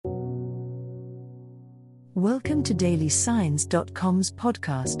Welcome to dailysigns.com's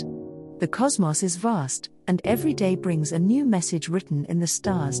podcast. The cosmos is vast, and every day brings a new message written in the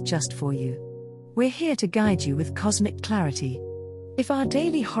stars just for you. We're here to guide you with cosmic clarity. If our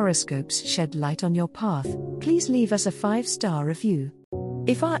daily horoscopes shed light on your path, please leave us a 5-star review.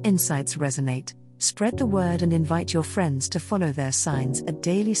 If our insights resonate, spread the word and invite your friends to follow their signs at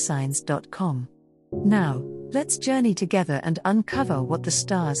dailysigns.com. Now, let's journey together and uncover what the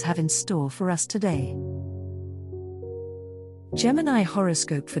stars have in store for us today. Gemini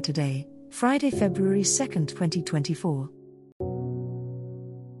horoscope for today, Friday, February 2nd, 2024.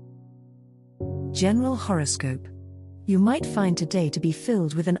 General horoscope. You might find today to be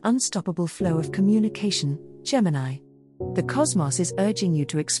filled with an unstoppable flow of communication, Gemini. The cosmos is urging you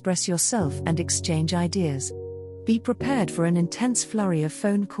to express yourself and exchange ideas. Be prepared for an intense flurry of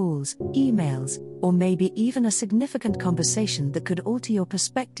phone calls, emails, or maybe even a significant conversation that could alter your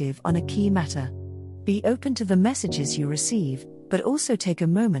perspective on a key matter. Be open to the messages you receive, but also take a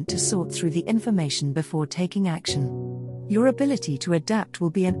moment to sort through the information before taking action. Your ability to adapt will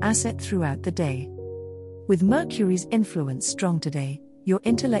be an asset throughout the day. With Mercury's influence strong today, your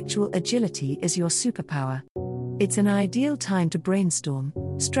intellectual agility is your superpower. It's an ideal time to brainstorm,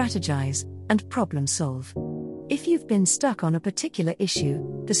 strategize, and problem solve. If you've been stuck on a particular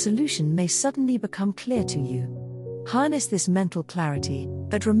issue, the solution may suddenly become clear to you. Harness this mental clarity,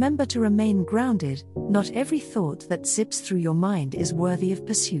 but remember to remain grounded. Not every thought that zips through your mind is worthy of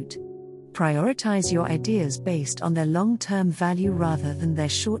pursuit. Prioritize your ideas based on their long-term value rather than their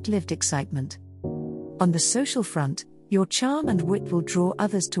short-lived excitement. On the social front, your charm and wit will draw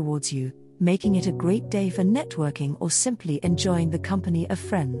others towards you, making it a great day for networking or simply enjoying the company of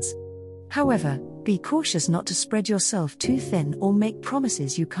friends. However, be cautious not to spread yourself too thin or make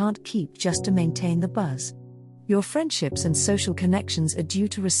promises you can't keep just to maintain the buzz. Your friendships and social connections are due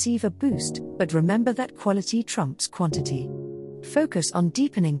to receive a boost, but remember that quality trumps quantity. Focus on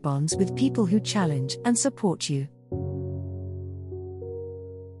deepening bonds with people who challenge and support you.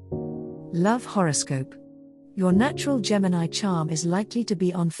 Love horoscope. Your natural Gemini charm is likely to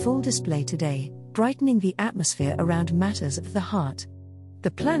be on full display today, brightening the atmosphere around matters of the heart.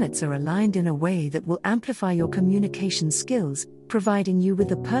 The planets are aligned in a way that will amplify your communication skills, providing you with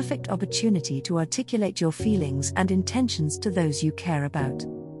the perfect opportunity to articulate your feelings and intentions to those you care about.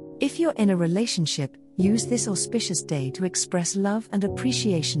 If you're in a relationship, use this auspicious day to express love and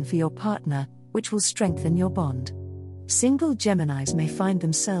appreciation for your partner, which will strengthen your bond. Single Geminis may find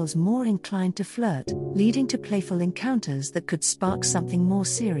themselves more inclined to flirt, leading to playful encounters that could spark something more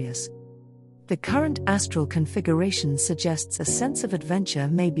serious. The current astral configuration suggests a sense of adventure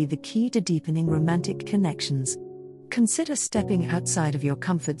may be the key to deepening romantic connections. Consider stepping outside of your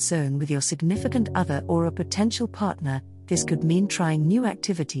comfort zone with your significant other or a potential partner. This could mean trying new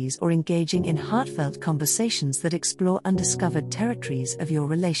activities or engaging in heartfelt conversations that explore undiscovered territories of your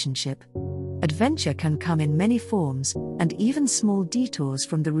relationship. Adventure can come in many forms, and even small detours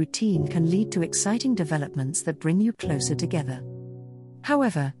from the routine can lead to exciting developments that bring you closer together.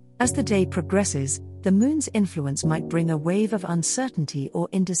 However, as the day progresses, the moon's influence might bring a wave of uncertainty or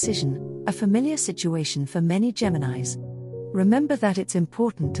indecision, a familiar situation for many Geminis. Remember that it's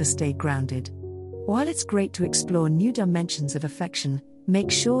important to stay grounded. While it's great to explore new dimensions of affection, make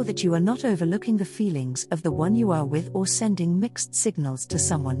sure that you are not overlooking the feelings of the one you are with or sending mixed signals to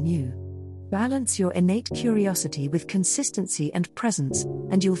someone new. Balance your innate curiosity with consistency and presence,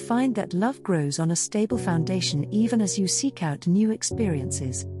 and you'll find that love grows on a stable foundation even as you seek out new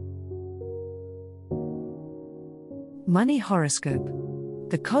experiences. Money horoscope.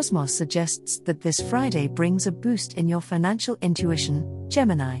 The cosmos suggests that this Friday brings a boost in your financial intuition,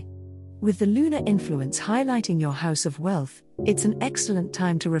 Gemini. With the lunar influence highlighting your house of wealth, it's an excellent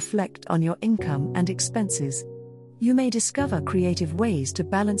time to reflect on your income and expenses. You may discover creative ways to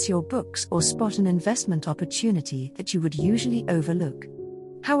balance your books or spot an investment opportunity that you would usually overlook.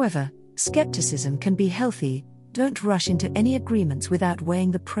 However, skepticism can be healthy. Don't rush into any agreements without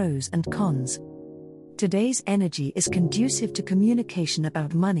weighing the pros and cons. Today's energy is conducive to communication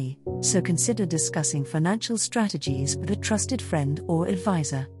about money, so consider discussing financial strategies with a trusted friend or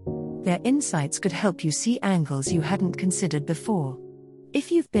advisor. Their insights could help you see angles you hadn't considered before.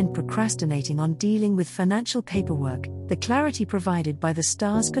 If you've been procrastinating on dealing with financial paperwork, the clarity provided by the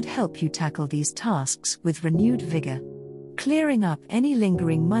stars could help you tackle these tasks with renewed vigor. Clearing up any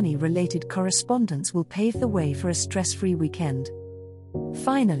lingering money-related correspondence will pave the way for a stress-free weekend.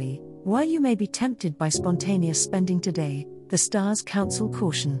 Finally, while you may be tempted by spontaneous spending today, the stars counsel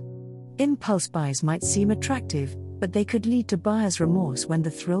caution. Impulse buys might seem attractive, but they could lead to buyer's remorse when the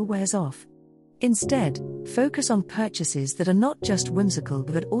thrill wears off. Instead, focus on purchases that are not just whimsical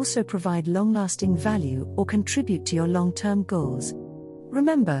but also provide long-lasting value or contribute to your long-term goals.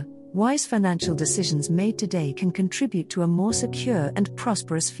 Remember, wise financial decisions made today can contribute to a more secure and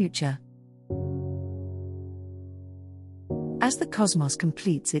prosperous future. As the cosmos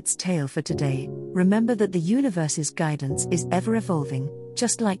completes its tale for today, remember that the universe's guidance is ever evolving,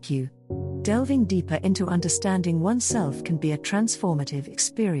 just like you. Delving deeper into understanding oneself can be a transformative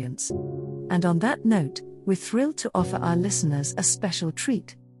experience. And on that note, we're thrilled to offer our listeners a special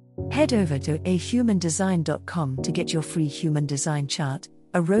treat. Head over to ahumandesign.com to get your free human design chart,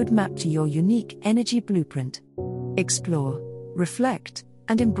 a roadmap to your unique energy blueprint. Explore, reflect,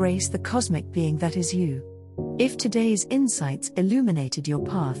 and embrace the cosmic being that is you. If today's insights illuminated your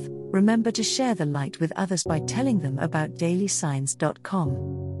path, remember to share the light with others by telling them about dailysigns.com.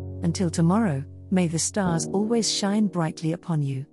 Until tomorrow, may the stars always shine brightly upon you.